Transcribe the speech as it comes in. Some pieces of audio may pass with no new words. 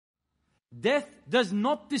Death does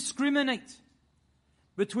not discriminate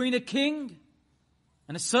between a king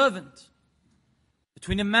and a servant,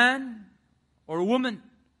 between a man or a woman,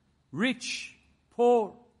 rich,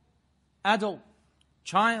 poor, adult,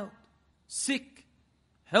 child, sick,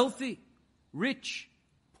 healthy, rich,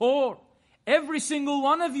 poor. Every single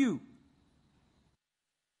one of you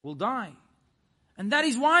will die. And that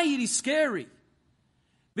is why it is scary.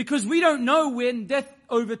 Because we don't know when death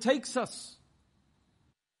overtakes us.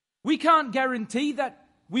 We can't guarantee that.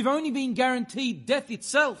 We've only been guaranteed death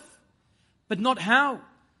itself. But not how,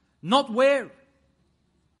 not where,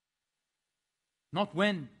 not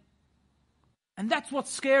when. And that's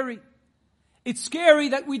what's scary. It's scary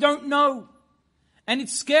that we don't know. And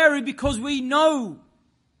it's scary because we know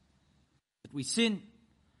that we sin.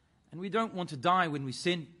 And we don't want to die when we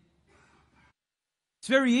sin. It's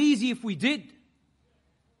very easy if we did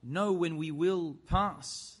know when we will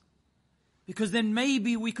pass. Because then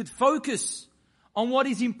maybe we could focus on what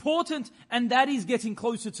is important, and that is getting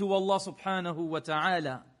closer to Allah subhanahu wa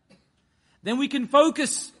ta'ala. Then we can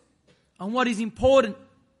focus on what is important.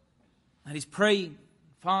 That is praying,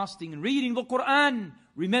 fasting, and reading the Quran,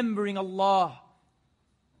 remembering Allah.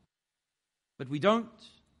 But we don't.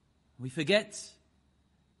 We forget.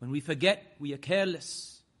 When we forget, we are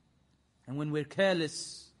careless. And when we're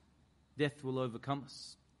careless, death will overcome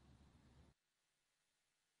us.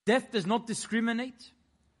 Death does not discriminate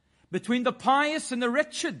between the pious and the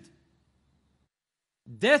wretched.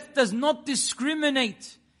 Death does not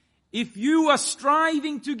discriminate if you are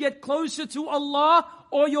striving to get closer to Allah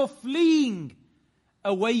or you're fleeing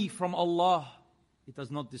away from Allah. It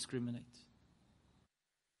does not discriminate.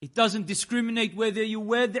 It doesn't discriminate whether you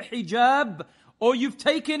wear the hijab or you've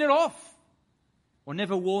taken it off or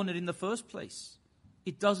never worn it in the first place.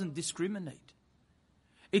 It doesn't discriminate.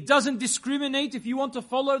 It doesn't discriminate if you want to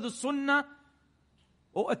follow the sunnah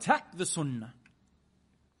or attack the sunnah.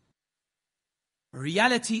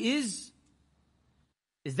 Reality is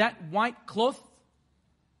that white cloth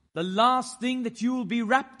the last thing that you will be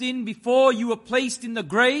wrapped in before you are placed in the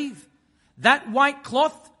grave? That white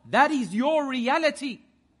cloth, that is your reality.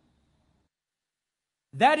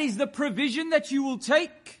 That is the provision that you will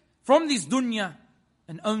take from this dunya,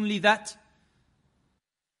 and only that.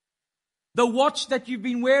 The watch that you've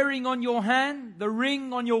been wearing on your hand, the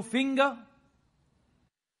ring on your finger,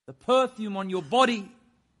 the perfume on your body,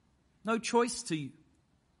 no choice to you.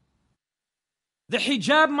 The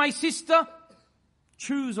hijab, my sister,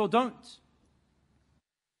 choose or don't.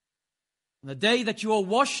 On the day that you are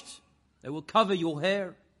washed, they will cover your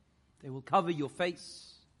hair, they will cover your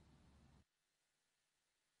face.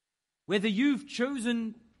 Whether you've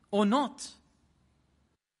chosen or not,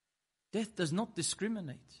 death does not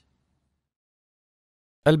discriminate.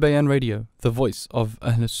 Albayan Radio, the voice of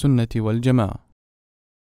Ahl Sunnati wal Jama'ah.